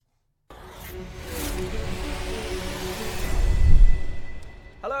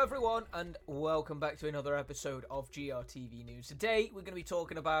Hello everyone and welcome back to another episode of GRTV News. Today we're going to be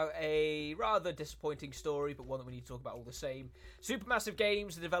talking about a rather disappointing story, but one that we need to talk about all the same. Supermassive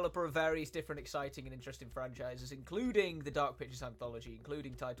Games, the developer of various different exciting and interesting franchises, including the Dark Pictures anthology,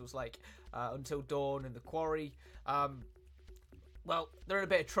 including titles like Until Dawn and The Quarry. Well, they're in a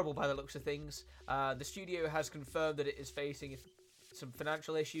bit of trouble by the looks of things. The studio has confirmed that it is facing some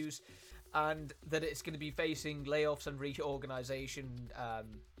financial issues, and that it's going to be facing layoffs and reorganisation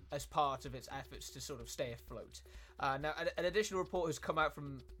as part of its efforts to sort of stay afloat. Now, an additional report has come out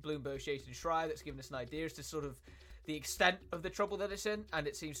from Bloomberg Shade and Schreier that's given us an idea as to sort of the extent of the trouble that it's in, and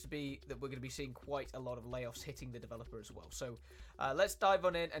it seems to be that we're going to be seeing quite a lot of layoffs hitting the developer as well. So let's dive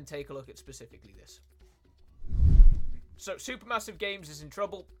on in and take a look at specifically this. So Supermassive Games is in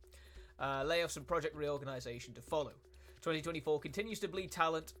trouble. Layoffs and project reorganisation to follow. 2024 continues to bleed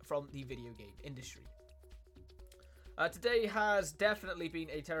talent from the video game industry. Today has definitely been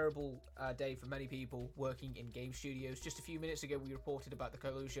a terrible day for many people working in game studios. Just a few minutes ago, we reported about the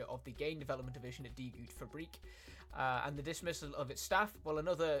closure of the game development division at Die Gute Fabrik and the dismissal of its staff. When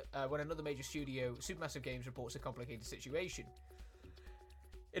another major studio, Supermassive Games, reports a complicated situation.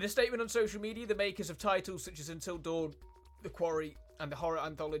 In a statement on social media, the makers of titles such as Until Dawn, The Quarry, and the horror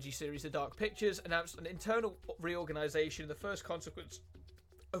anthology series The Dark Pictures announced an internal reorganisation, the first consequence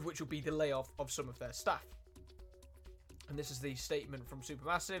of which will be the layoff of some of their staff. And this is the statement from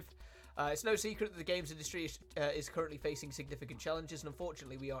Supermassive. It's no secret that the games industry is currently facing significant challenges, and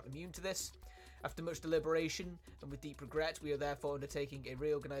unfortunately we aren't immune to this. After much deliberation and with deep regret, we are therefore undertaking a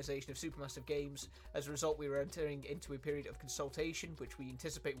reorganisation of Supermassive Games. As a result, we are entering into a period of consultation, which we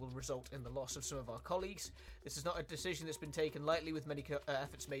anticipate will result in the loss of some of our colleagues. This is not a decision that's been taken lightly, with many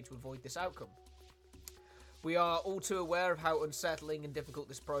efforts made to avoid this outcome. We are all too aware of how unsettling and difficult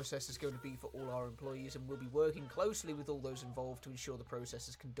this process is going to be for all our employees, and we'll be working closely with all those involved to ensure the process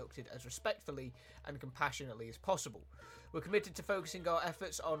is conducted as respectfully and compassionately as possible. We're committed to focusing our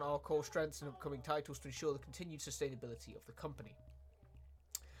efforts on our core strengths and upcoming titles to ensure the continued sustainability of the company.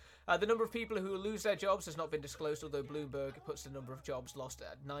 The number of people who will lose their jobs has not been disclosed, although Bloomberg puts the number of jobs lost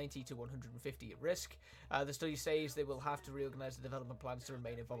at 90 to 150 at risk. The study says they will have to reorganise the development plans to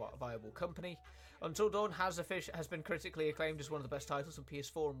remain a viable company. Until Dawn has been critically acclaimed as one of the best titles on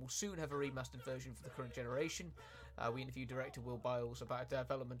PS4 and will soon have a remastered version for the current generation. We interviewed director Will Biles about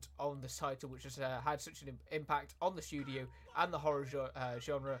development on this title, which has had such an impact on the studio and the horror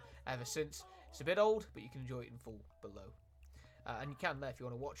genre ever since. It's a bit old, but you can enjoy it in full below. And you can there if you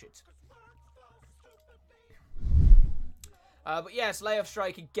want to watch it. But yes, layoff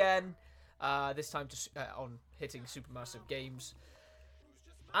strike again. This time on hitting Supermassive Games.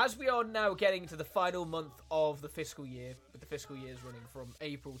 As we are now getting to the final month of the fiscal year, with the fiscal years running from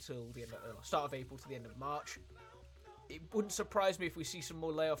April till the end of, start of April to the end of March, it wouldn't surprise me if we see some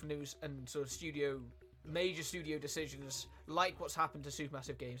more layoff news and sort of major studio decisions like what's happened to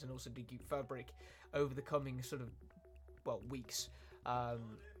Supermassive Games and also Die Gute Fabrik over the coming weeks. We'll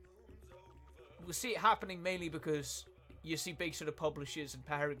see it happening mainly because you see big sort of publishers and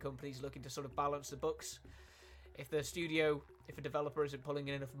parent companies looking to sort of balance the books. If a developer isn't pulling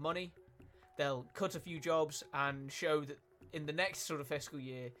in enough money, they'll cut a few jobs and show that in the next sort of fiscal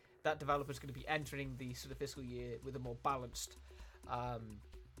year, that developer is going to be entering the sort of fiscal year with a more balanced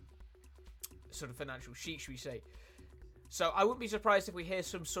sort of financial sheet, should we say. So I wouldn't be surprised if we hear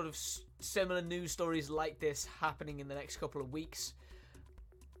some sort of similar news stories like this happening in the next couple of weeks.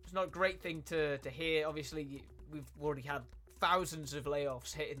 It's not a great thing to hear. Obviously, we've already had thousands of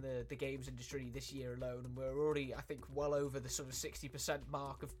layoffs hitting the games industry this year alone, and we're already, I think, well over the sort of 60%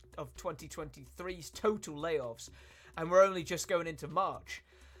 mark of 2023's total layoffs, and we're only just going into March.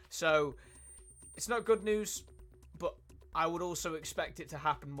 So it's not good news, but I would also expect it to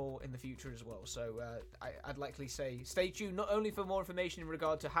happen more in the future as well. So I'd likely say stay tuned, not only for more information in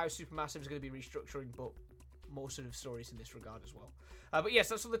regard to how Supermassive is going to be restructuring, but more sort of stories in this regard as well. But yes,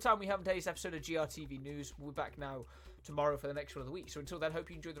 that's all the time we have in today's episode of GRTV News. We'll be back now tomorrow for the next one of the week. So until then, hope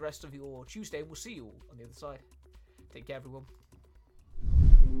you enjoy the rest of your Tuesday, and we'll see you all on the other side. Take care, everyone.